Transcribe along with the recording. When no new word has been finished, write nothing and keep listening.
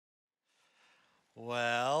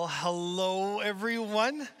Well, hello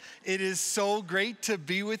everyone. It is so great to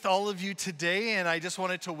be with all of you today, and I just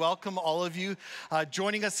wanted to welcome all of you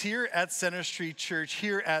joining us here at Center Street Church,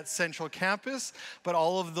 here at Central Campus, but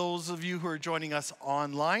all of those of you who are joining us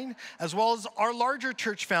online, as well as our larger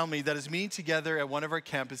church family that is meeting together at one of our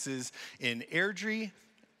campuses in Airdrie,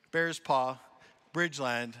 Bearspaw,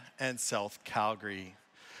 Bridgeland, and South Calgary.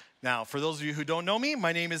 Now, for those of you who don't know me,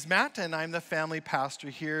 my name is Matt, and I'm the family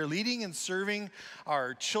pastor here, leading and serving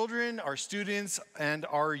our children, our students, and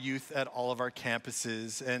our youth at all of our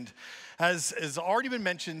campuses. And as has already been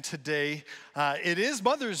mentioned today, it is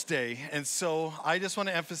Mother's Day, and so I just want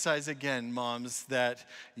to emphasize again, moms, that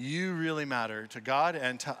you really matter to God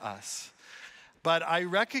and to us. But I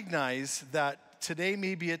recognize that today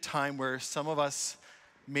may be a time where some of us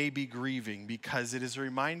may be grieving because it is a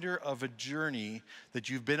reminder of a journey that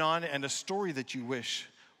you've been on and a story that you wish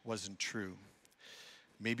wasn't true.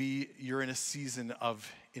 Maybe you're in a season of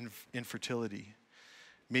infertility.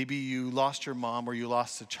 Maybe you lost your mom or you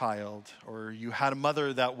lost a child, or you had a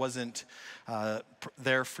mother that wasn't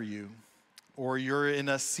there for you, or you're in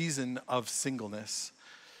a season of singleness,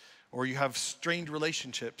 or you have strained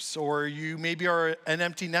relationships, or you maybe are an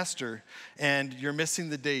empty nester and you're missing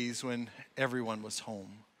the days when everyone was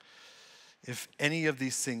home. If any of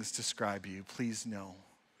these things describe you, please know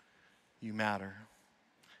you matter.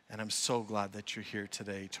 And I'm so glad that you're here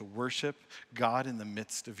today to worship God in the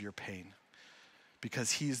midst of your pain,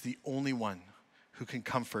 because He is the only one who can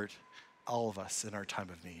comfort all of us in our time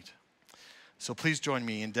of need. So please join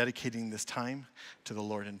me in dedicating this time to the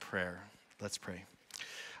Lord in prayer. Let's pray.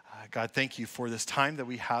 God, thank you for this time that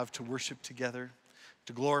we have to worship together,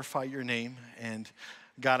 to glorify your name. And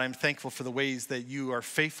God, I'm thankful for the ways that you are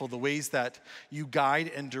faithful, the ways that you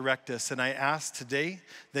guide and direct us. And I ask today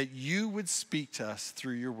that you would speak to us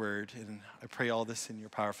through your word. And I pray all this in your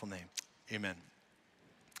powerful name. Amen.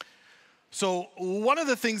 So one of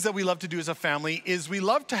the things that we love to do as a family is we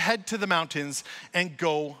love to head to the mountains and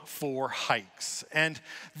go for hikes. And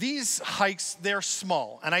these hikes, they're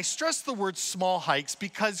small. And I stress the word small hikes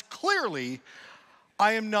because clearly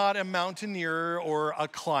I am not a mountaineer or a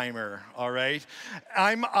climber, all right?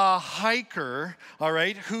 I'm a hiker, all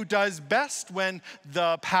right, who does best when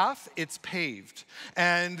the path, it's paved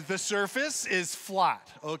and the surface is flat,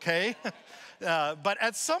 okay? But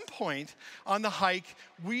at some point on the hike,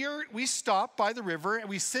 we stop by the river and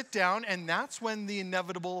we sit down, and that's when the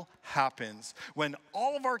inevitable happens. When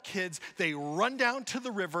all of our kids, they run down to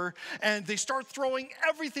the river and they start throwing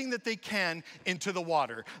everything that they can into the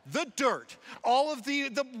water. The dirt, all of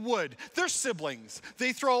the wood, their siblings,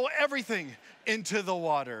 they throw everything into the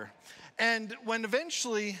water. And when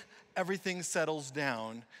eventually everything settles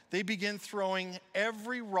down, they begin throwing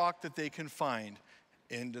every rock that they can find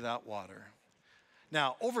into that water.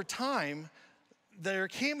 Now, over time, there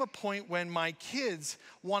came a point when my kids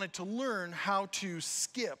wanted to learn how to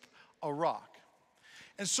skip a rock.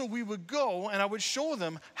 And so we would go and I would show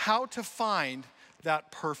them how to find that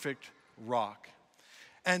perfect rock.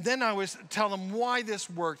 And then I would tell them why this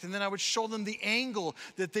worked. And then I would show them the angle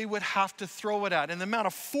that they would have to throw it at and the amount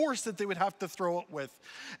of force that they would have to throw it with.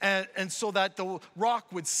 And so that the rock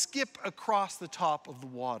would skip across the top of the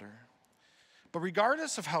water. But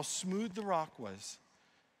regardless of how smooth the rock was,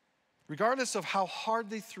 regardless of how hard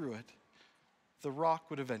they threw it, the rock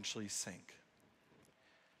would eventually sink.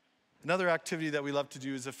 Another activity that we love to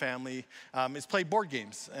do as a family is play board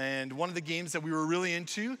games. And one of the games that we were really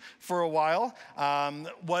into for a while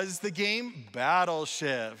was the game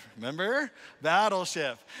Battleship. Remember?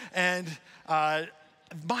 Battleship. And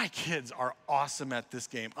my kids are awesome at this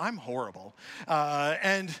game. I'm horrible.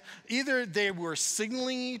 And either they were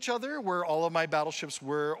signaling each other where all of my battleships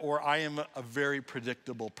were, or I am a very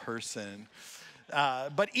predictable person.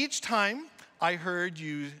 But each time I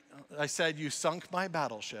said you sunk my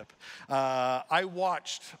battleship, I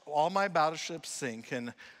watched all my battleships sink,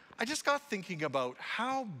 and I just got thinking about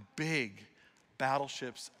how big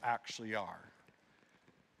battleships actually are.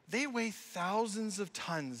 They weigh thousands of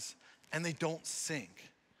tons, and they don't sink.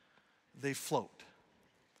 They float.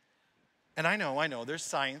 And I know, there's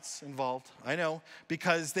science involved. I know,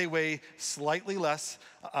 because they weigh slightly less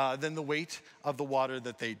than the weight of the water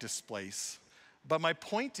that they displace. But my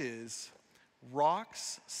point is,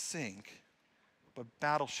 rocks sink, but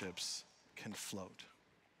battleships can float.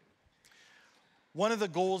 One of the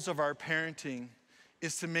goals of our parenting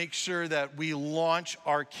is to make sure that we launch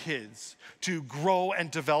our kids to grow and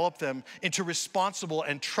develop them into responsible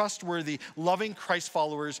and trustworthy, loving Christ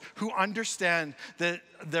followers who understand that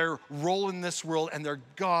their role in this world and their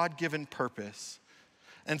God-given purpose.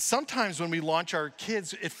 And sometimes when we launch our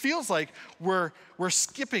kids, it feels like we're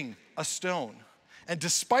skipping a stone. And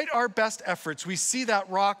despite our best efforts, we see that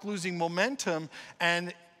rock losing momentum,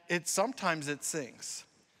 and sometimes it sinks.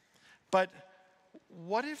 But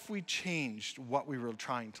what if we changed what we were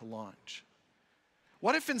trying to launch?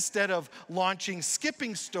 What if instead of launching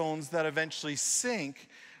skipping stones that eventually sink,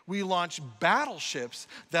 we launch battleships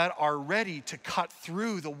that are ready to cut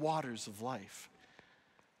through the waters of life?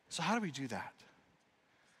 So how do we do that?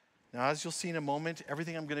 Now, as you'll see in a moment,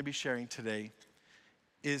 everything I'm going to be sharing today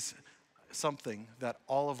is something that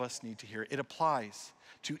all of us need to hear. It applies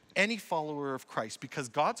to any follower of Christ, because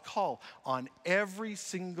God's call on every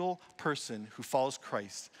single person who follows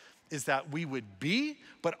Christ is that we would be,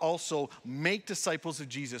 but also make disciples of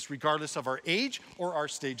Jesus, regardless of our age or our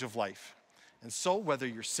stage of life. And so whether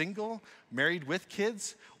you're single, married with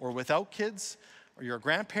kids, or without kids, or you're a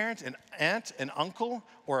grandparent, an aunt, an uncle,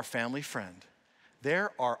 or a family friend,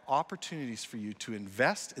 there are opportunities for you to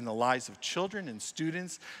invest in the lives of children and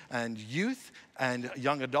students and youth and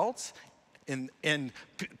young adults, in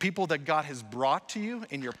people that God has brought to you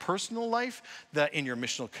in your personal life, in your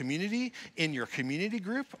missional community, in your community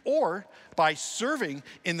group, or by serving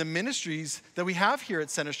in the ministries that we have here at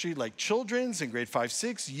Center Street, like children's and grade 5,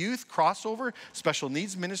 6, youth, crossover, special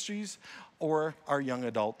needs ministries, or our young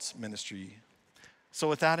adults ministry. So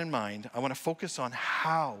with that in mind, I want to focus on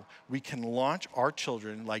how we can launch our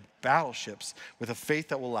children like battleships with a faith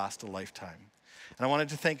that will last a lifetime. And I wanted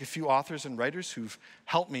to thank a few authors and writers who've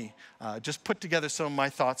helped me just put together some of my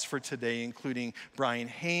thoughts for today, including Brian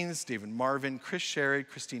Haynes, David Marvin, Chris Sherrod,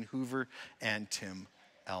 Christine Hoover, and Tim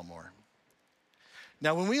Elmore.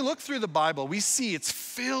 Now, when we look through the Bible, we see it's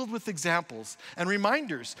filled with examples and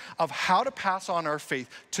reminders of how to pass on our faith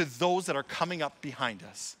to those that are coming up behind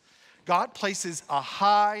us. God places a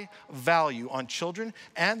high value on children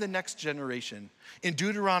and the next generation. In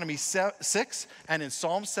Deuteronomy 6 and in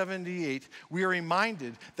Psalm 78, we are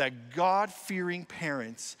reminded that God-fearing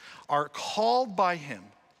parents are called by Him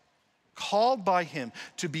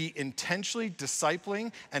to be intentionally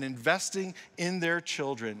discipling and investing in their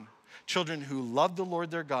children. Children who love the Lord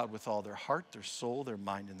their God with all their heart, their soul, their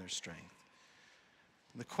mind, and their strength.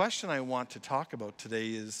 The question I want to talk about today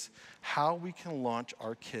is how we can launch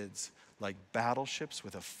our kids like battleships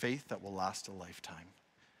with a faith that will last a lifetime.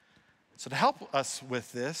 So to help us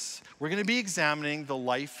with this, we're going to be examining the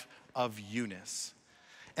life of Eunice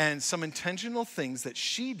and some intentional things that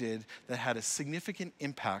she did that had a significant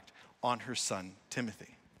impact on her son,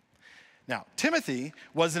 Timothy. Now, Timothy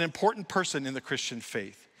was an important person in the Christian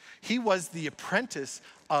faith. He was the apprentice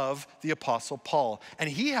of the Apostle Paul, and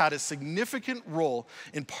he had a significant role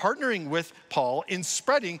in partnering with Paul in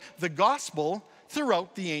spreading the gospel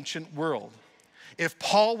throughout the ancient world. If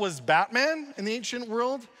Paul was Batman in the ancient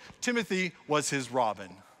world, Timothy was his Robin.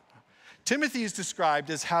 Timothy is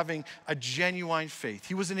described as having a genuine faith.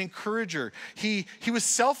 He was an encourager. He was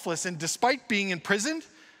selfless, and despite being imprisoned,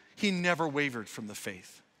 he never wavered from the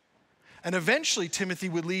faith. And eventually, Timothy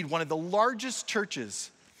would lead one of the largest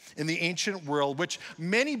churches in the ancient world, which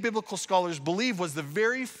many biblical scholars believe was the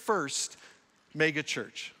very first mega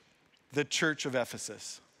church, the Church of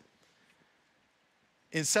Ephesus.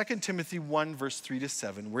 In 2 Timothy 1, verse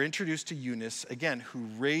 3-7, we're introduced to Eunice, again, who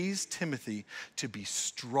raised Timothy to be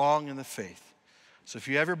strong in the faith. So if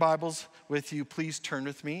you have your Bibles with you, please turn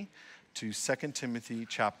with me to 2 Timothy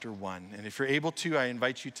chapter 1. And if you're able to, I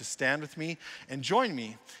invite you to stand with me and join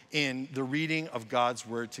me in the reading of God's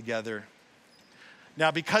word together. Now,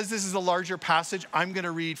 because this is a larger passage, I'm going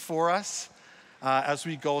to read for us as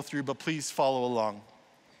we go through, but please follow along.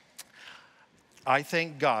 I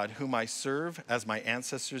thank God, whom I serve as my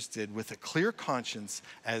ancestors did, with a clear conscience,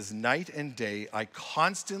 as night and day I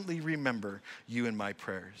constantly remember you in my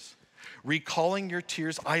prayers. Recalling your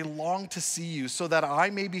tears, I long to see you so that I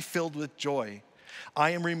may be filled with joy.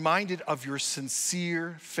 I am reminded of your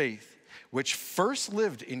sincere faith, which first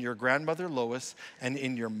lived in your grandmother Lois and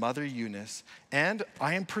in your mother Eunice, and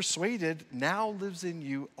I am persuaded now lives in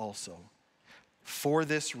you also. For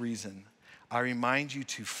this reason, I remind you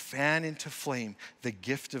to fan into flame the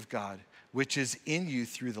gift of God, which is in you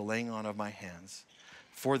through the laying on of my hands.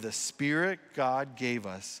 For the Spirit God gave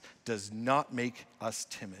us does not make us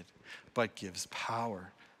timid, but gives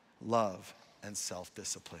power, love, and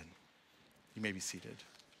self-discipline. You may be seated.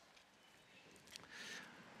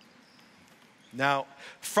 Now,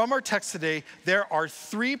 from our text today, there are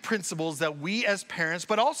three principles that we as parents,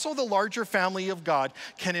 but also the larger family of God,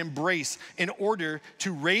 can embrace in order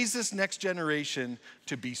to raise this next generation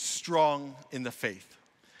to be strong in the faith.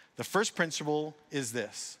 The first principle is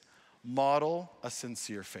this: model a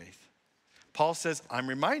sincere faith. Paul says, I'm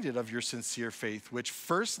reminded of your sincere faith, which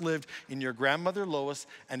first lived in your grandmother Lois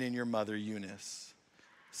and in your mother Eunice.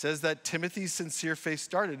 says that Timothy's sincere faith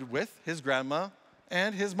started with his grandma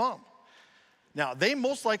and his mom. Now, they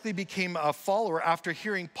most likely became a follower after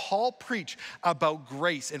hearing Paul preach about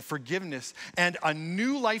grace and forgiveness and a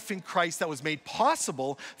new life in Christ that was made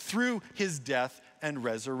possible through his death and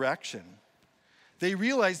resurrection. They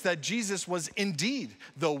realized that Jesus was indeed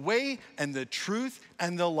the way and the truth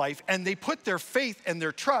and the life, and they put their faith and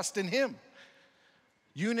their trust in him.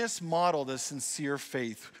 Eunice modeled a sincere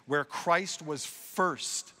faith where Christ was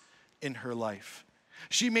first in her life.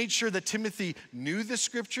 She made sure that Timothy knew the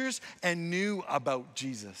scriptures and knew about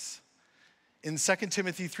Jesus. In 2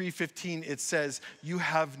 Timothy 3:15, it says, "You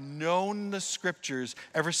have known the scriptures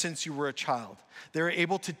ever since you were a child. They're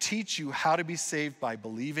able to teach you how to be saved by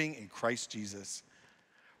believing in Christ Jesus."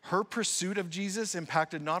 Her pursuit of Jesus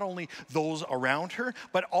impacted not only those around her,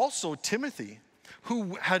 but also Timothy,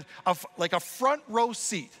 who had a front row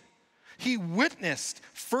seat. He witnessed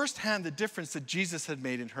firsthand the difference that Jesus had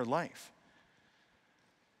made in her life.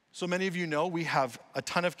 So many of you know we have a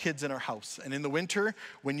ton of kids in our house. And in the winter,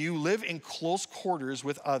 when you live in close quarters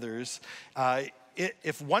with others,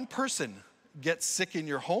 if one person gets sick in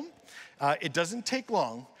your home, it doesn't take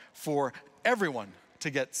long for everyone to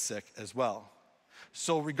get sick as well.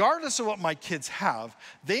 So regardless of what my kids have,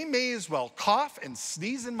 they may as well cough and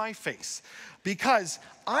sneeze in my face because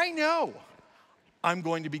I know I'm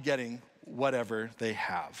going to be getting whatever they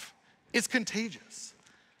have. It's contagious.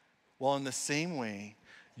 Well, in the same way,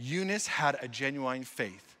 Eunice had a genuine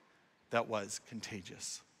faith that was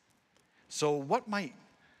contagious. So what might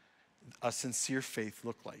a sincere faith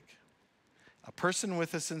look like? A person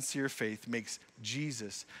with a sincere faith makes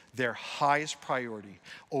Jesus their highest priority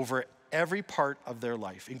over every part of their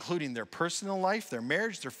life, including their personal life, their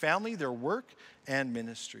marriage, their family, their work, and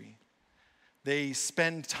ministry. They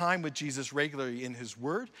spend time with Jesus regularly in his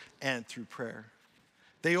word and through prayer.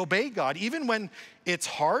 They obey God even when it's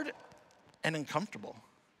hard and uncomfortable.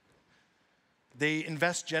 They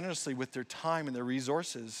invest generously with their time and their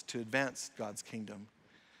resources to advance God's kingdom.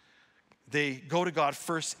 They go to God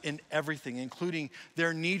first in everything, including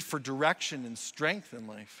their need for direction and strength in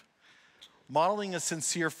life. Modeling a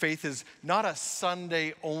sincere faith is not a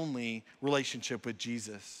Sunday-only relationship with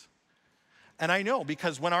Jesus. And I know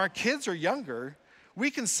because when our kids are younger,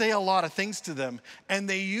 we can say a lot of things to them, and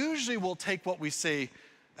they usually will take what we say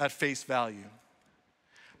at face value.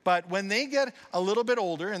 But when they get a little bit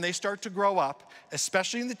older and they start to grow up,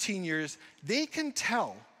 especially in the teen years, they can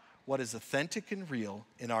tell what is authentic and real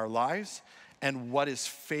in our lives and what is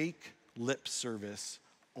fake lip service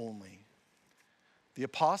only. The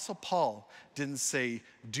Apostle Paul didn't say,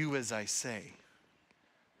 "Do as I say."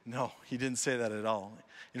 No, he didn't say that at all.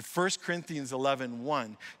 In 1 Corinthians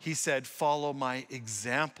 11:1, he said, "Follow my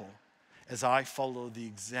example as I follow the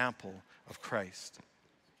example of Christ."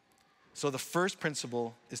 So the first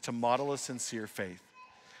principle is to model a sincere faith.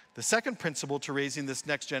 The second principle to raising this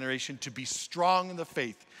next generation to be strong in the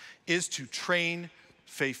faith is to train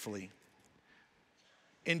faithfully.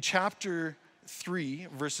 In chapter 3,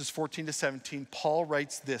 verses 14 to 17, Paul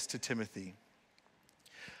writes this to Timothy.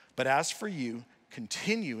 "But as for you,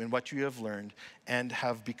 continue in what you have learned and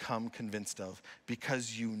have become convinced of,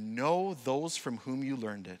 because you know those from whom you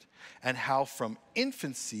learned it, and how from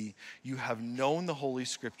infancy you have known the Holy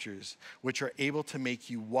Scriptures, which are able to make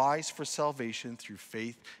you wise for salvation through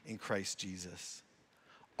faith in Christ Jesus.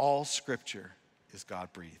 All Scripture is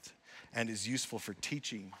God-breathed and is useful for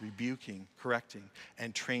teaching, rebuking, correcting,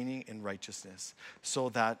 and training in righteousness, so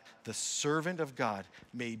that the servant of God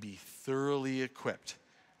may be thoroughly equipped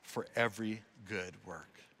for every good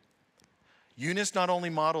work." Eunice not only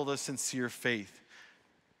modeled a sincere faith,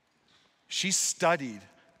 she studied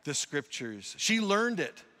the scriptures. She learned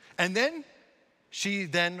it. And then she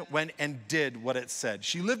went and did what it said.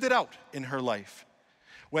 She lived it out in her life.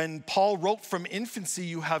 When Paul wrote from infancy,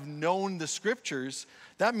 you have known the scriptures,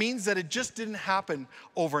 that means that it just didn't happen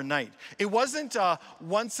overnight. It wasn't a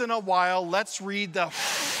once in a while, let's read the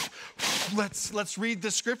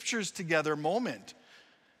scriptures together moment.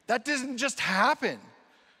 That doesn't just happen.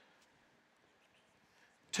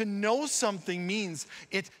 To know something means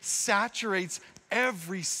it saturates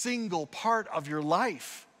every single part of your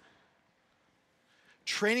life.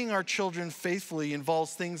 Training our children faithfully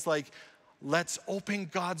involves things like, let's open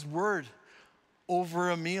God's word over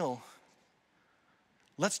a meal.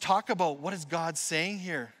 Let's talk about what is God saying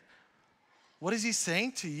here. What is he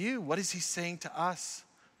saying to you? What is he saying to us?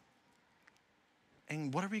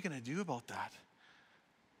 And what are we going to do about that?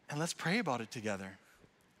 And let's pray about it together.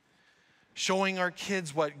 Showing our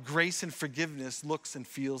kids what grace and forgiveness looks and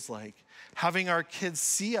feels like. Having our kids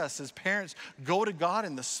see us as parents go to God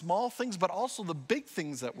in the small things, but also the big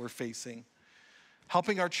things that we're facing.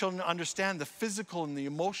 helping our children understand the physical and the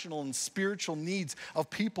emotional and spiritual needs of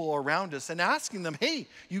people around us, and asking them, hey,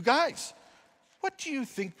 you guys, what do you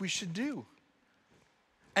think we should do?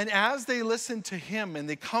 And as they listen to him and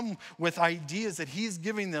they come with ideas that he's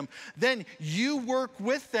giving them, then you work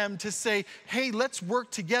with them to say, hey, let's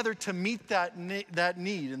work together to meet that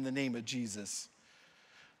need in the name of Jesus.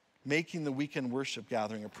 Making the weekend worship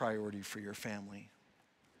gathering a priority for your family.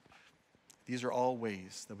 These are all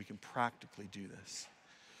ways that we can practically do this.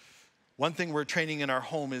 One thing we're training in our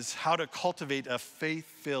home is how to cultivate a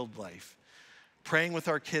faith-filled life. Praying with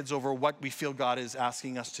our kids over what we feel God is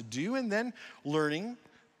asking us to do, and then learning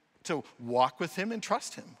to walk with him and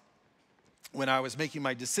trust him. When I was making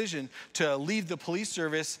my decision to leave the police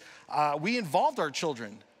service, we involved our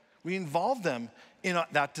children. We involved them in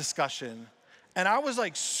that discussion. And I was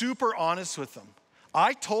like super honest with them.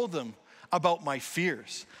 I told them about my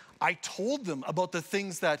fears. I told them about the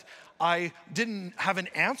things that I didn't have an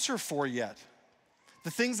answer for yet.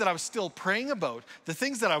 The things that I was still praying about. The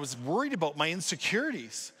things that I was worried about, my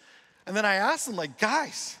insecurities. And then I asked them, like,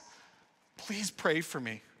 guys, please pray for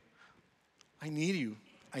me. I need you.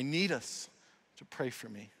 I need us to pray for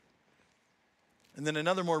me. And then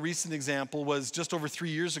another more recent example was just over 3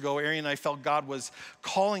 years ago, Ari and I felt God was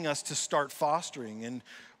calling us to start fostering. And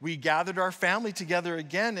we gathered our family together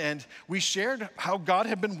again, and we shared how God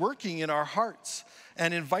had been working in our hearts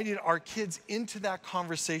and invited our kids into that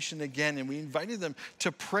conversation again. And we invited them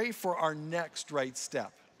to pray for our next right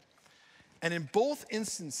step. And in both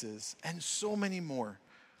instances, and so many more,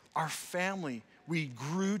 our family, we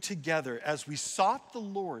grew together as we sought the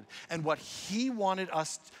Lord and what he wanted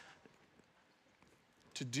us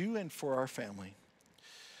to do and for our family.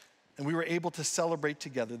 And we were able to celebrate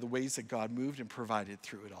together the ways that God moved and provided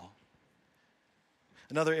through it all.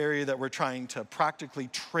 Another area that we're trying to practically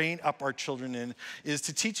train up our children in is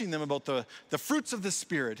to teaching them about the fruits of the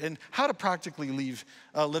Spirit and how to practically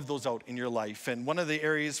live those out in your life. And one of the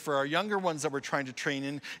areas for our younger ones that we're trying to train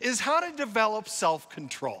in is how to develop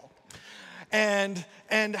self-control. And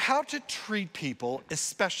how to treat people,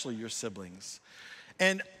 especially your siblings.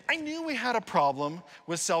 And I knew we had a problem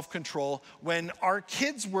with self-control when our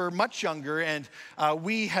kids were much younger, and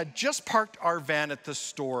we had just parked our van at the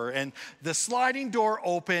store, and the sliding door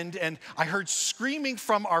opened, and I heard screaming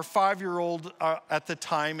from our 5-year-old at the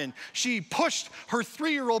time, and she pushed her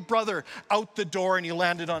 3-year-old brother out the door, and he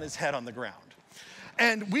landed on his head on the ground.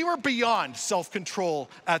 And we were beyond self-control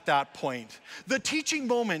at that point. The teaching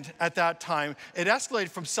moment at that time, it escalated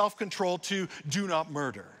from self-control to do not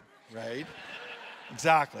murder, right?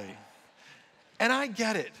 Exactly. And I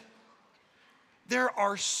get it. There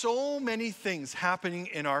are so many things happening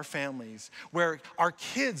in our families where our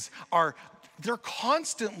kids they're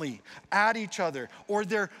constantly at each other, or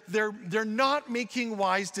they're not making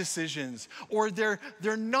wise decisions, or they're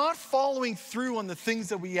not following through on the things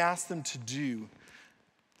that we ask them to do.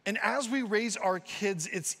 And as we raise our kids,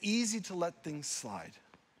 it's easy to let things slide,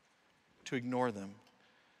 to ignore them,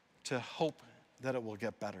 to hope that it will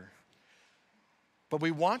get better. But we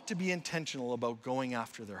want to be intentional about going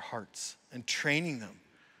after their hearts and training them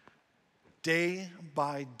day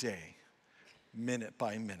by day, minute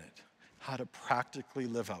by minute, how to practically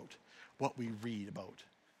live out what we read about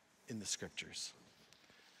in the scriptures.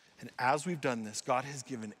 And as we've done this, God has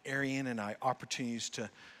given Arian and I opportunities to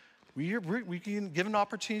we can given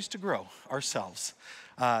opportunities to grow ourselves,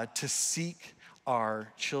 to seek our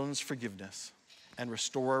children's forgiveness and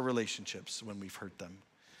restore our relationships when we've hurt them.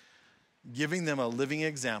 Giving them a living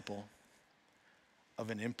example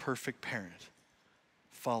of an imperfect parent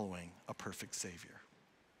following a perfect Savior.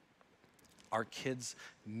 Our kids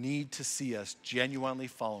need to see us genuinely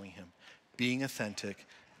following him, being authentic,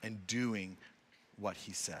 and doing what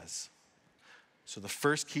he says. So the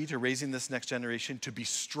first key to raising this next generation to be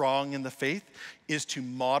strong in the faith is to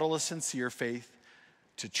model a sincere faith,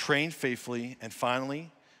 to train faithfully, and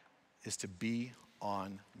finally is to be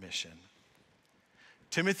on mission.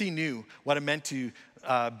 Timothy knew what it meant to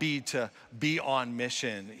be on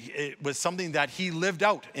mission. It was something that he lived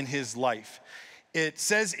out in his life. It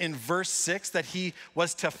says in verse 6 that he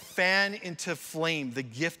was to fan into flame the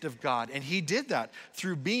gift of God, and he did that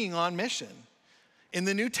through being on mission. In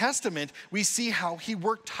the New Testament, we see how he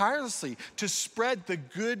worked tirelessly to spread the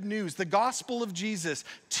good news, the gospel of Jesus,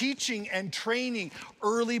 teaching and training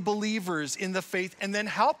early believers in the faith, and then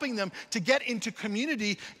helping them to get into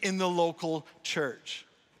community in the local church.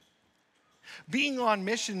 Being on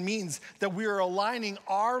mission means that we are aligning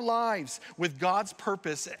our lives with God's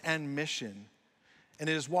purpose and mission. And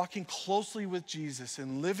it is walking closely with Jesus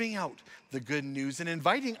and living out the good news and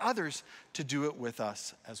inviting others to do it with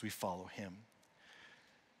us as we follow him.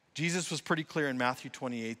 Jesus was pretty clear in Matthew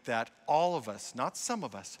 28 that all of us, not some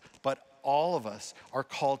of us, but all of us are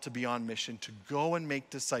called to be on mission to go and make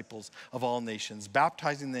disciples of all nations,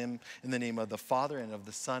 baptizing them in the name of the Father and of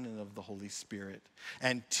the Son and of the Holy Spirit,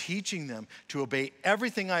 and teaching them to obey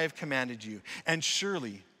everything I have commanded you. And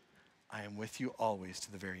surely I am with you always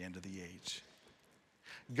to the very end of the age.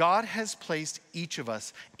 God has placed each of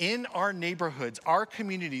us in our neighborhoods, our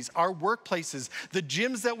communities, our workplaces, the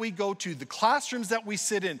gyms that we go to, the classrooms that we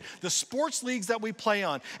sit in, the sports leagues that we play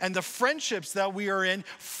on, and the friendships that we are in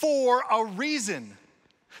for a reason,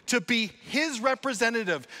 to be his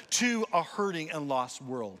representative to a hurting and lost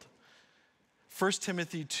world. 1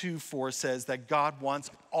 Timothy 2:4 says that God wants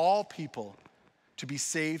all people to be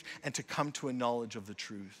saved and to come to a knowledge of the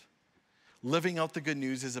truth. Living out the good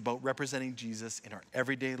news is about representing Jesus in our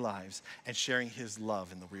everyday lives and sharing his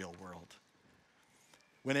love in the real world.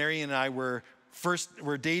 When Ari and I were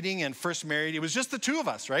dating and first married, it was just the two of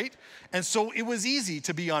us, right? And so it was easy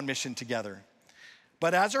to be on mission together.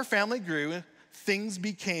 But as our family grew, things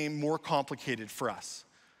became more complicated for us.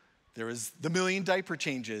 There was the million diaper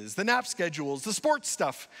changes, the nap schedules, the sports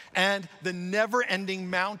stuff, and the never-ending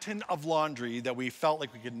mountain of laundry that we felt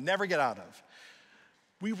like we could never get out of.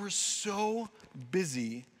 We were so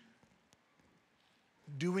busy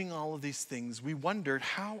doing all of these things, we wondered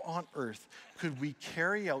how on earth could we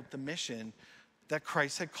carry out the mission that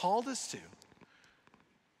Christ had called us to.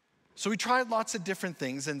 So we tried lots of different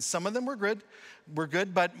things, and some of them were good,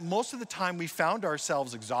 but most of the time we found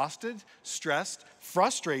ourselves exhausted, stressed,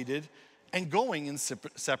 frustrated, and going in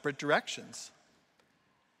separate directions.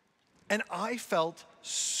 And I felt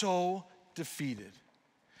so defeated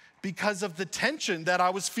because of the tension that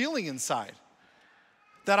I was feeling inside,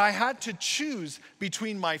 that I had to choose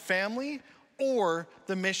between my family or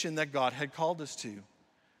the mission that God had called us to.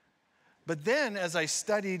 But then as I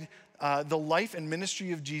studied the life and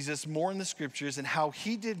ministry of Jesus more in the scriptures and how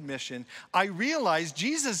he did mission, I realized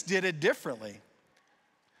Jesus did it differently.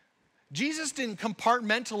 Jesus didn't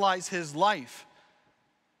compartmentalize his life,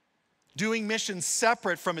 doing missions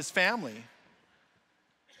separate from his family.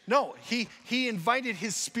 No, he invited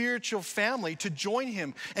his spiritual family to join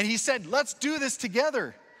him. And he said, let's do this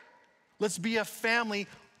together. Let's be a family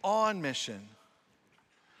on mission.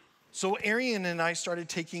 So Arian and I started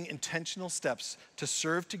taking intentional steps to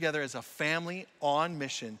serve together as a family on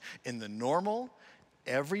mission in the normal,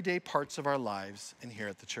 everyday parts of our lives and here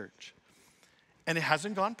at the church. And it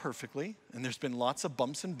hasn't gone perfectly, and there's been lots of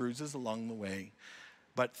bumps and bruises along the way.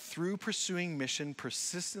 But through pursuing mission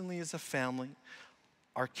persistently as a family,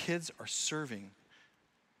 our kids are serving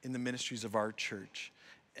in the ministries of our church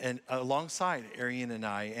and alongside Arian and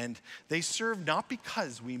I. And they serve not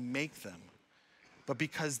because we make them, but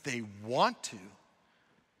because they want to,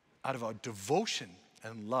 out of a devotion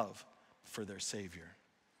and love for their Savior.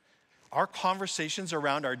 Our conversations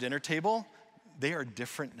around our dinner table, they are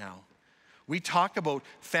different now. We talk about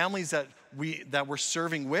families that we're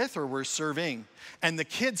serving with or we're serving, and the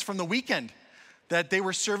kids from the weekend that they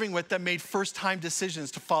were serving with that made first-time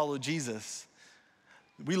decisions to follow Jesus.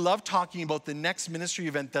 We love talking about the next ministry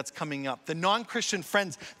event that's coming up, the non-Christian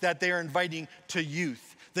friends that they are inviting to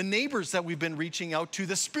youth, the neighbors that we've been reaching out to,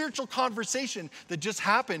 the spiritual conversation that just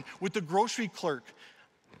happened with the grocery clerk,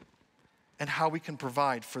 and how we can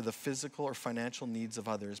provide for the physical or financial needs of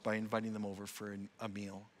others by inviting them over for a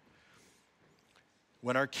meal.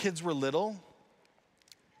 When our kids were little,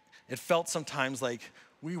 it felt sometimes like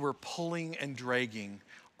we were pulling and dragging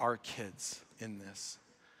our kids in this.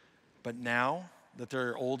 But now that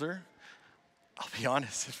they're older, I'll be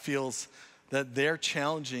honest, it feels that they're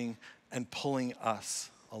challenging and pulling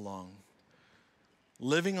us along.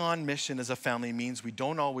 Living on mission as a family means we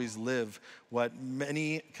don't always live what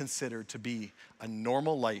many consider to be a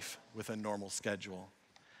normal life with a normal schedule.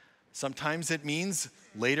 Sometimes it means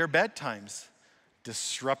later bedtimes,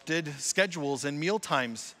 disrupted schedules and meal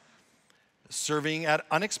times, serving at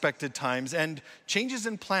unexpected times, and changes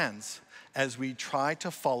in plans as we try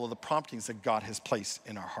to follow the promptings that God has placed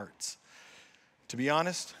in our hearts. To be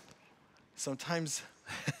honest, sometimes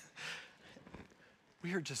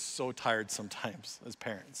we are just so tired sometimes as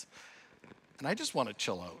parents. And I just want to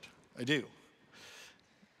chill out. I do.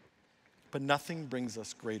 But nothing brings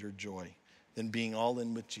us greater joy than being all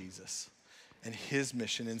in with Jesus and his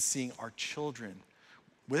mission and seeing our children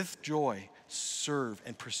with joy serve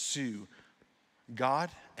and pursue God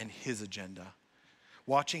and his agenda.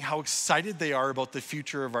 Watching how excited they are about the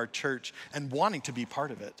future of our church and wanting to be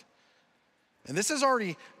part of it. And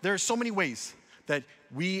there are so many ways that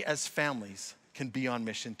we as families can be on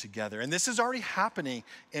mission together. And this is already happening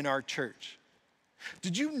in our church.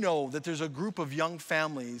 Did you know that there's a group of young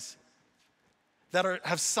families that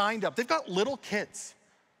have signed up. They've got little kids.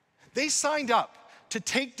 They signed up to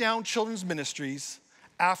take down children's ministries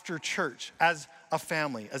after church as a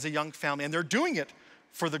family, as a young family, and they're doing it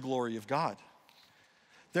for the glory of God.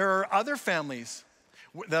 There are other families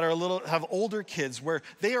that have older kids where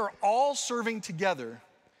they are all serving together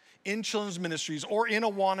in children's ministries or in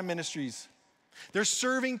Awana ministries. They're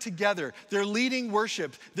serving together. They're leading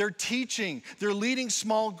worship. They're teaching. They're leading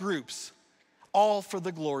small groups, all for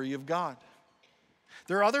the glory of God.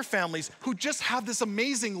 There are other families who just have this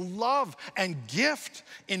amazing love and gift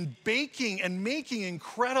in baking and making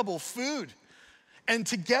incredible food. And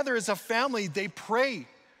together as a family, they pray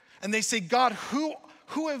and they say, God,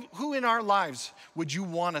 who in our lives would you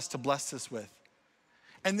want us to bless this with?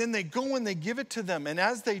 And then they go and they give it to them. And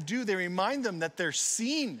as they do, they remind them that they're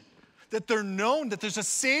seen, that they're known, that there's a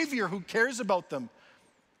Savior who cares about them.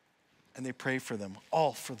 And they pray for them,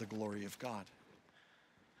 all for the glory of God.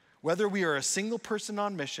 Whether we are a single person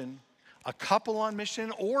on mission, a couple on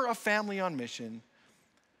mission, or a family on mission,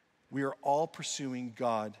 we are all pursuing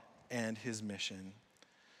God and his mission.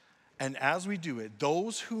 And as we do it,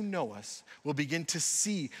 those who know us will begin to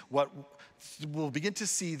see that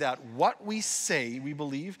what we say we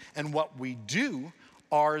believe and what we do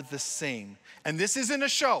are the same. And this isn't a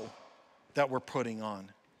show that we're putting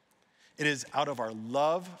on. It is out of our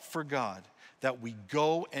love for God that we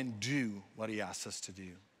go and do what he asks us to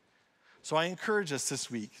do. So I encourage us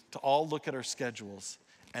this week to all look at our schedules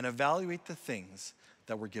and evaluate the things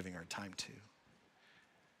that we're giving our time to.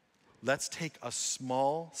 Let's take a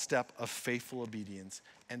small step of faithful obedience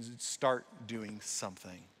and start doing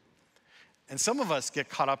something. And some of us get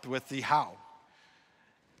caught up with the how.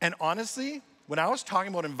 And honestly, when I was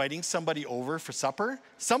talking about inviting somebody over for supper,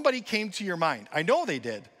 somebody came to your mind. I know they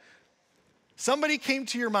did. Somebody came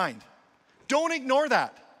to your mind. Don't ignore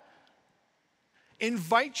that.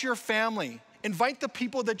 Invite your family. Invite the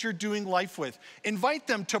people that you're doing life with. Invite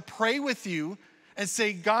them to pray with you and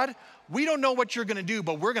say, God, we don't know what you're going to do,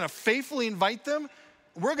 but we're going to faithfully invite them.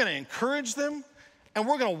 We're going to encourage them, and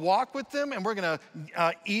we're going to walk with them, and we're going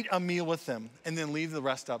to eat a meal with them, and then leave the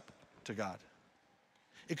rest up to God.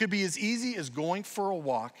 It could be as easy as going for a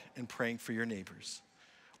walk and praying for your neighbors,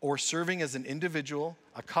 or serving as an individual,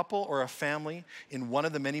 a couple, or a family in one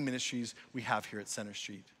of the many ministries we have here at Center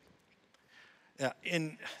Street.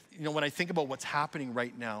 When I think about what's happening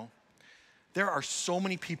right now, there are so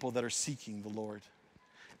many people that are seeking the Lord.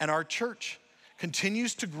 And our church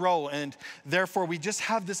continues to grow, and therefore we just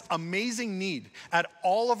have this amazing need at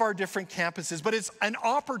all of our different campuses. But it's an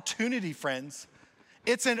opportunity, friends.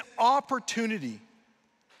 It's an opportunity.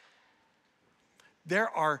 There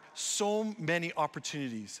are so many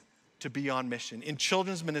opportunities to be on mission in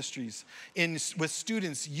children's ministries, with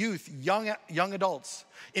students, youth, young adults,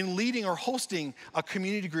 in leading or hosting a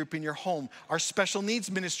community group in your home, our special needs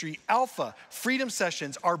ministry, Alpha, Freedom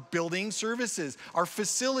Sessions, our building services, our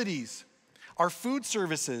facilities, our food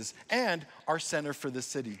services, and our Center for the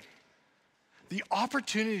City. The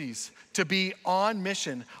opportunities to be on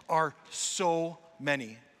mission are so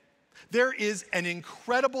many. There is an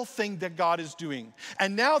incredible thing that God is doing.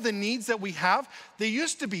 And now the needs that we have, they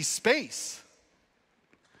used to be space.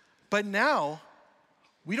 But now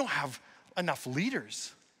we don't have enough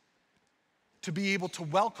leaders to be able to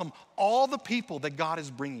welcome all the people that God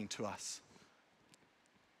is bringing to us.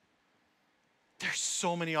 There's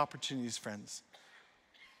so many opportunities, friends.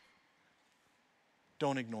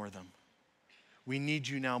 Don't ignore them. We need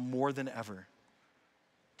you now more than ever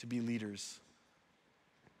to be leaders,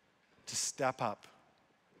 to step up,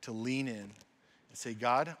 to lean in and say,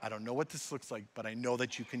 God, I don't know what this looks like, but I know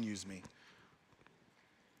that you can use me.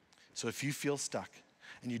 So if you feel stuck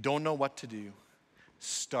and you don't know what to do,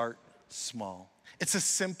 start small. It's a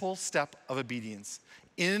simple step of obedience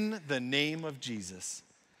in the name of Jesus,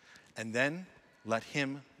 and then let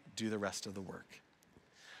him do the rest of the work.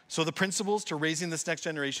 So the principles to raising this next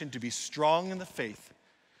generation to be strong in the faith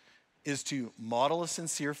is to model a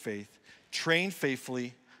sincere faith, train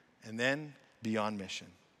faithfully, and then be on mission.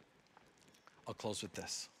 I'll close with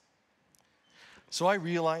this. So I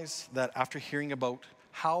realize that after hearing about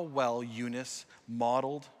how well Eunice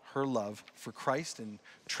modeled her love for Christ and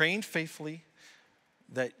trained faithfully,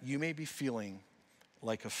 that you may be feeling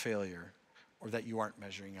like a failure or that you aren't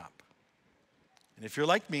measuring up. And if you're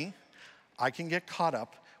like me, I can get caught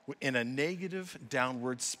up in a negative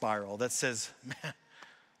downward spiral that says, man,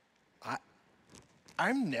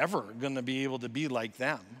 I'm never going to be able to be like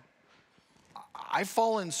them. I've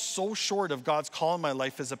fallen so short of God's call in my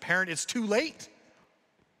life as a parent. It's too late.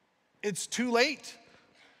 It's too late.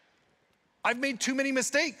 I've made too many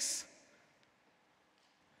mistakes.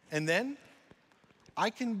 And then I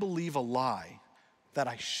can believe a lie that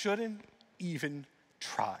I shouldn't even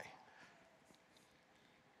try.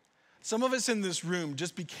 Some of us in this room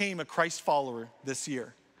just became a Christ follower this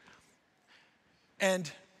year.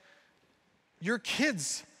 And your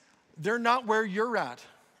kids, they're not where you're at.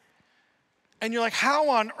 And you're like, how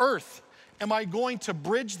on earth am I going to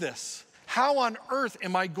bridge this? How on earth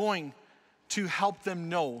am I going to help them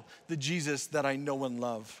know the Jesus that I know and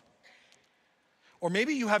love? Or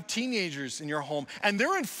maybe you have teenagers in your home and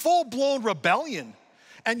they're in full-blown rebellion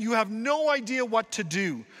and you have no idea what to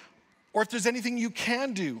do or if there's anything you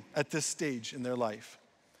can do at this stage in their life.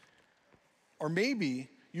 Or maybe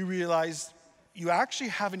you realize you actually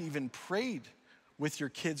haven't even prayed with your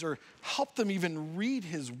kids or helped them even read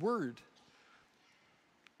His Word.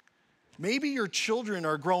 Maybe your children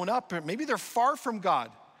are grown up, or maybe they're far from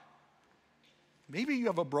God. Maybe you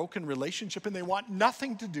have a broken relationship and they want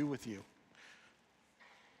nothing to do with you.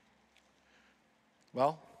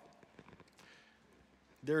 Well,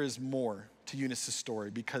 there is more to Eunice's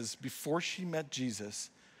story because before she met Jesus,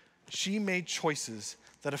 she made choices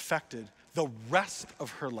that affected the rest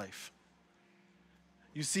of her life.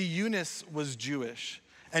 You see, Eunice was Jewish.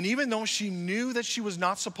 And even though she knew that she was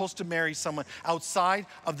not supposed to marry someone outside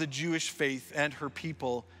of the Jewish faith and her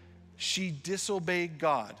people, she disobeyed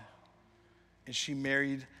God and she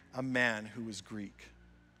married a man who was Greek.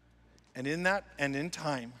 And in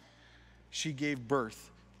time, she gave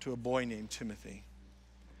birth to a boy named Timothy.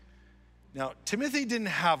 Now, Timothy didn't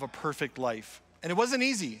have a perfect life, and it wasn't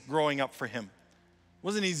easy growing up for him. It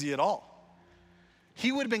wasn't easy at all.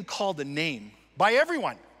 He would have been called a name by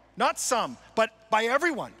everyone, not some, but by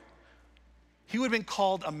everyone. He would have been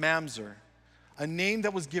called a mamzer, a name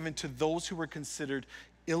that was given to those who were considered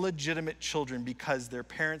illegitimate children because their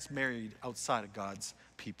parents married outside of God's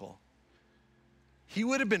people. He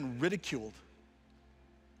would have been ridiculed,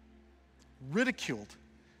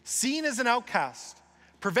 seen as an outcast,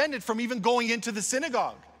 prevented from even going into the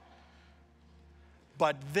synagogue.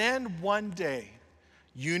 But then one day,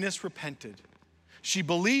 Eunice repented. She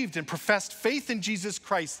believed and professed faith in Jesus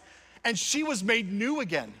Christ, and she was made new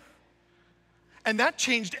again. And that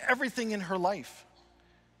changed everything in her life.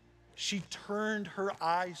 She turned her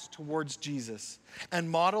eyes towards Jesus and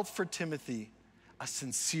modeled for Timothy a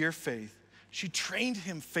sincere faith. She trained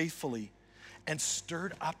him faithfully and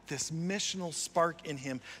stirred up this missional spark in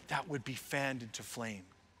him that would be fanned into flame.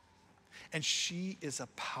 And she is a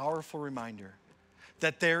powerful reminder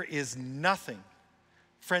that there is nothing,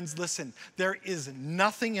 friends, listen, there is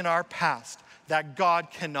nothing in our past that God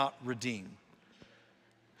cannot redeem.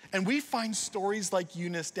 And we find stories like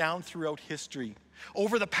Eunice down throughout history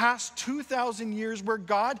over the past 2,000 years where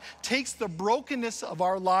God takes the brokenness of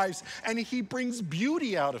our lives and He brings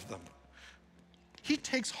beauty out of them. He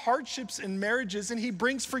takes hardships in marriages and He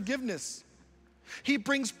brings forgiveness. He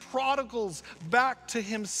brings prodigals back to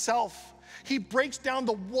Himself. He breaks down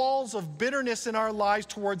the walls of bitterness in our lives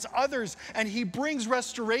towards others and He brings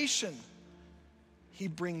restoration. He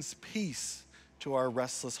brings peace to our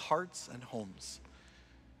restless hearts and homes.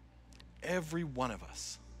 Every one of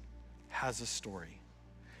us has a story.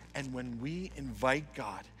 And when we invite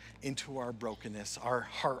God into our brokenness, our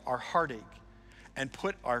heartache, and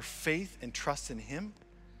put our faith and trust in Him,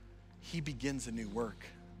 He begins a new work.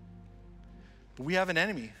 But we have an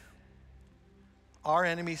enemy. Our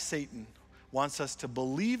enemy, Satan, wants us to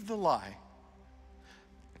believe the lie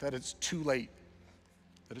that it's too late,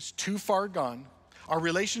 that it's too far gone, our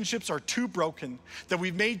relationships are too broken, that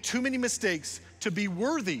we've made too many mistakes to be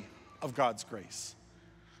worthy of God's grace.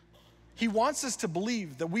 He wants us to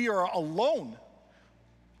believe that we are alone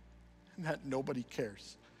and that nobody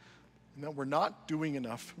cares. And that we're not doing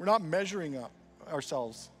enough. We're not measuring up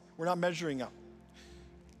ourselves. We're not measuring up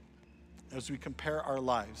as we compare our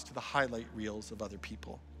lives to the highlight reels of other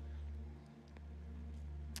people.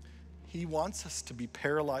 He wants us to be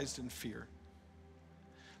paralyzed in fear.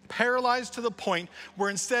 Paralyzed to the point where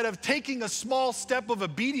instead of taking a small step of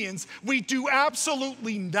obedience, we do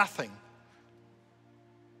absolutely nothing.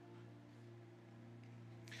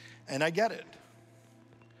 And I get it.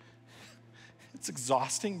 It's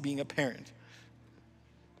exhausting being a parent.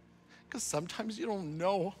 Because sometimes you don't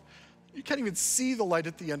know. You can't even see the light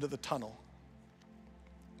at the end of the tunnel.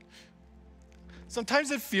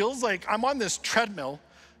 Sometimes it feels like I'm on this treadmill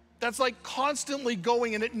that's like constantly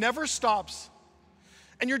going and it never stops.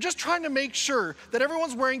 And you're just trying to make sure that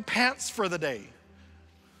everyone's wearing pants for the day.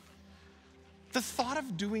 The thought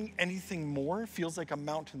of doing anything more feels like a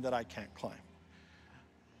mountain that I can't climb.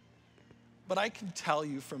 But I can tell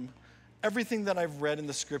you from everything that I've read in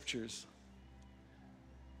the scriptures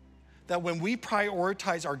that when we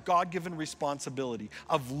prioritize our God-given responsibility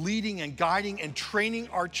of leading and guiding and training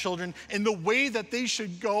our children in the way that they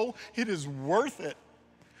should go, it is worth it.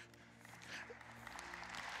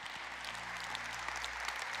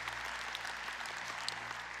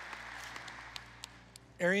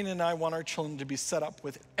 Arian and I want our children to be set up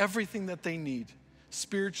with everything that they need,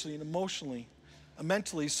 spiritually and emotionally and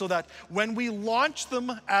mentally, so that when we launch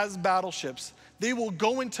them as battleships, they will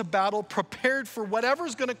go into battle prepared for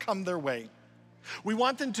whatever's going to come their way. We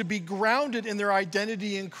want them to be grounded in their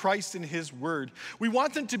identity in Christ and His Word. We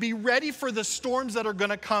want them to be ready for the storms that are going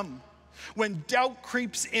to come. When doubt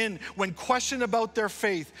creeps in, when question about their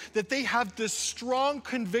faith, that they have this strong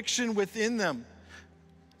conviction within them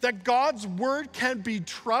that God's Word can be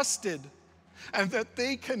trusted and that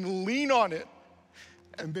they can lean on it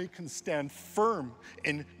and they can stand firm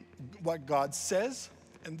in what God says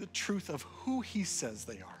and the truth of who He says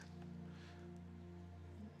they are.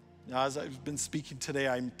 Now, as I've been speaking today,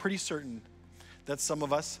 I'm pretty certain that some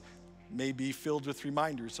of us may be filled with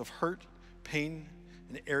reminders of hurt, pain,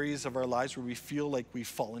 and areas of our lives where we feel like we've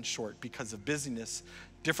fallen short because of busyness,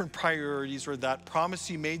 different priorities, or that promise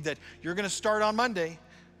you made that you're going to start on Monday,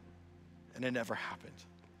 and it never happened.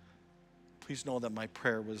 Please know that my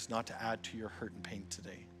prayer was not to add to your hurt and pain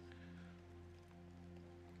today.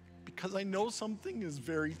 Because I know something is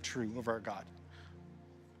very true of our God.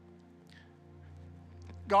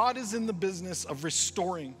 God is in the business of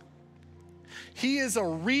restoring. He is a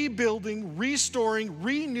rebuilding, restoring,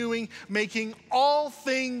 renewing, making all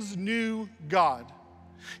things new God.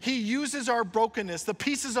 He uses our brokenness, the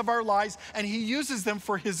pieces of our lives, and He uses them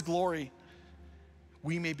for His glory.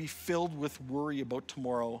 We may be filled with worry about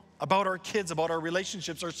tomorrow, about our kids, about our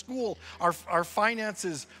relationships, our school, our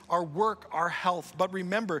finances, our work, our health. But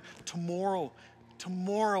remember, tomorrow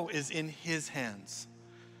is in His hands.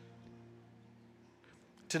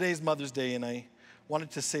 Today's Mother's Day, and I wanted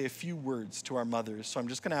to say a few words to our mothers. So I'm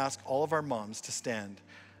just going to ask all of our moms to stand.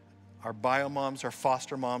 Our bio moms, our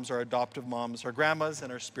foster moms, our adoptive moms, our grandmas,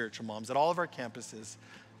 and our spiritual moms at all of our campuses.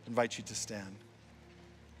 I invite you to stand.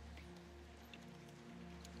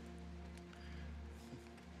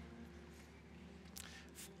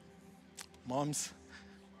 Moms,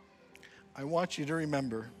 I want you to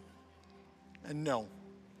remember and know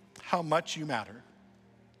how much you matter.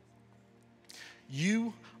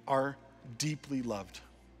 You are deeply loved.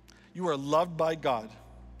 You are loved by God,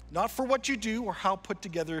 not for what you do or how put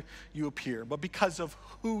together you appear, but because of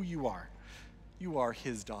who you are. You are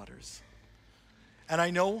His daughters. And I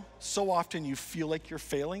know so often you feel like you're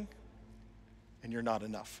failing and you're not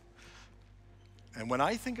enough. And when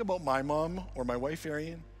I think about my mom or my wife,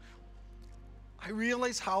 Arian, I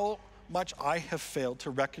realize how much I have failed to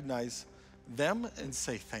recognize them and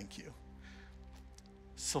say thank you.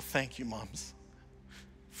 So thank you, moms,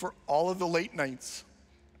 for all of the late nights,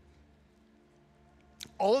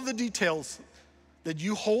 all of the details that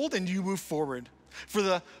you hold and you move forward,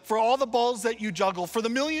 for all the balls that you juggle, for the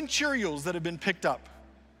million Cheerios that have been picked up,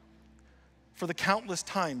 for the countless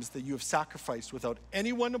times that you have sacrificed without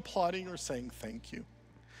anyone applauding or saying thank you.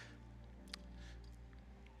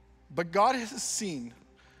 But God has seen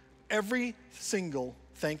every single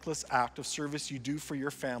thankless act of service you do for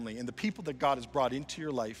your family and the people that God has brought into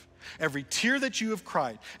your life, every tear that you have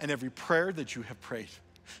cried, and every prayer that you have prayed.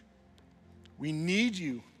 We need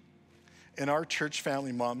you in our church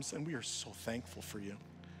family, moms, and we are so thankful for you.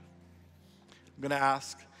 I'm going to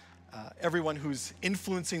ask everyone who's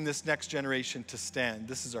influencing this next generation to stand.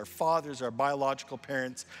 This is our fathers, our biological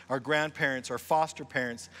parents, our grandparents, our foster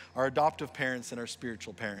parents, our adoptive parents, and our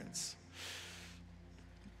spiritual parents.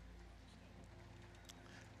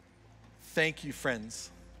 Thank you, friends,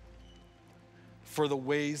 for the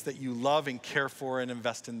ways that you love and care for and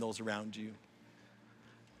invest in those around you.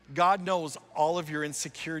 God knows all of your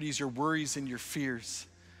insecurities, your worries, and your fears.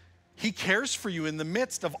 He cares for you in the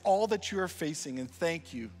midst of all that you are facing, and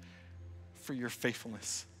thank you for your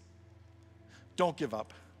faithfulness. Don't give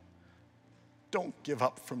up. Don't give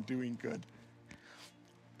up from doing good.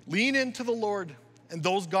 Lean into the Lord and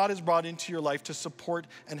those God has brought into your life to support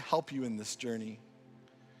and help you in this journey.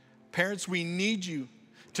 Parents, we need you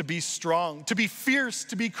to be strong, to be fierce,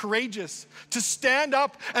 to be courageous, to stand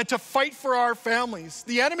up and to fight for our families.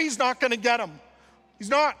 The enemy's not going to get them. He's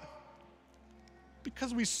not.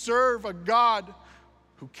 Because we serve a God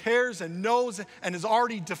who cares and knows and has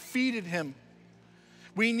already defeated him.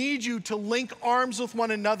 We need you to link arms with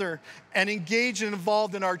one another and engage and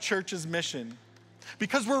involved in our church's mission.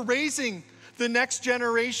 Because we're raising the next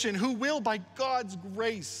generation who will, by God's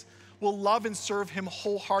grace, will love and serve him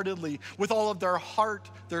wholeheartedly with all of their heart,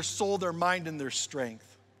 their soul, their mind, and their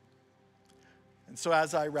strength. And so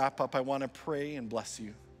as I wrap up, I want to pray and bless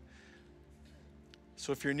you.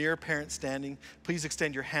 So if you're near a parent standing, please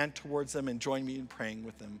extend your hand towards them and join me in praying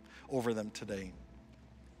with them, over them today.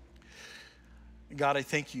 God, I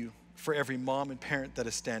thank you for every mom and parent that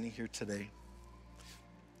is standing here today.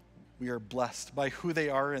 We are blessed by who they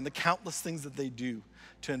are and the countless things that they do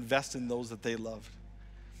to invest in those that they love.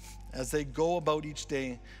 As they go about each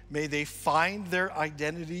day, may they find their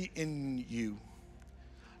identity in you.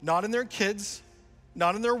 Not in their kids,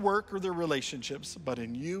 not in their work or their relationships, but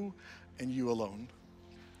in you and you alone.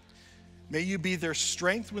 May you be their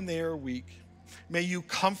strength when they are weak. May you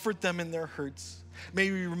comfort them in their hurts. May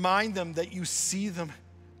you remind them that you see them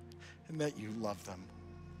and that you love them.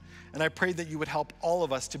 And I pray that you would help all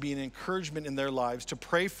of us to be an encouragement in their lives, to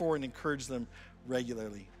pray for and encourage them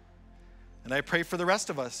regularly. And I pray for the rest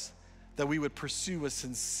of us that we would pursue a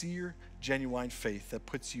sincere, genuine faith that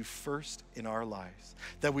puts you first in our lives,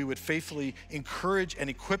 that we would faithfully encourage and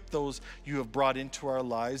equip those you have brought into our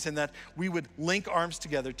lives, and that we would link arms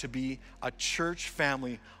together to be a church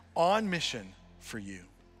family on mission for you.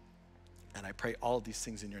 And I pray all of these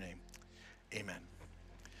things in your name. Amen.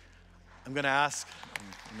 I'm going to ask,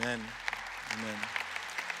 amen, amen.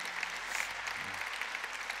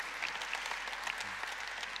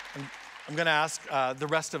 I'm going to ask the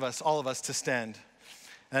rest of us, all of us, to stand.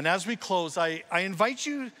 And as we close, I invite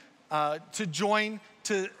you to join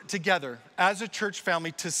together as a church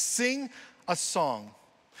family to sing a song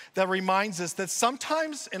that reminds us that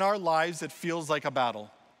sometimes in our lives it feels like a battle.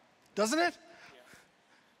 Doesn't it?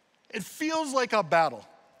 Yeah. It feels like a battle.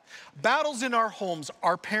 Battles in our homes,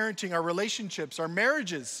 our parenting, our relationships, our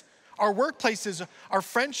marriages, our workplaces, our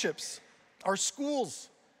friendships, our schools,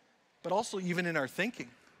 but also even in our thinking.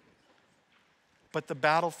 But the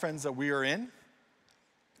battle, friends, that we are in,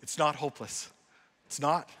 it's not hopeless. It's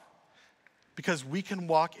not. Because we can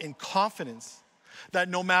walk in confidence that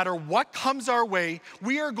no matter what comes our way,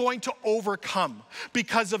 we are going to overcome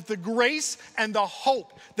because of the grace and the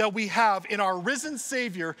hope that we have in our risen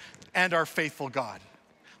Savior and our faithful God.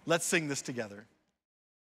 Let's sing this together.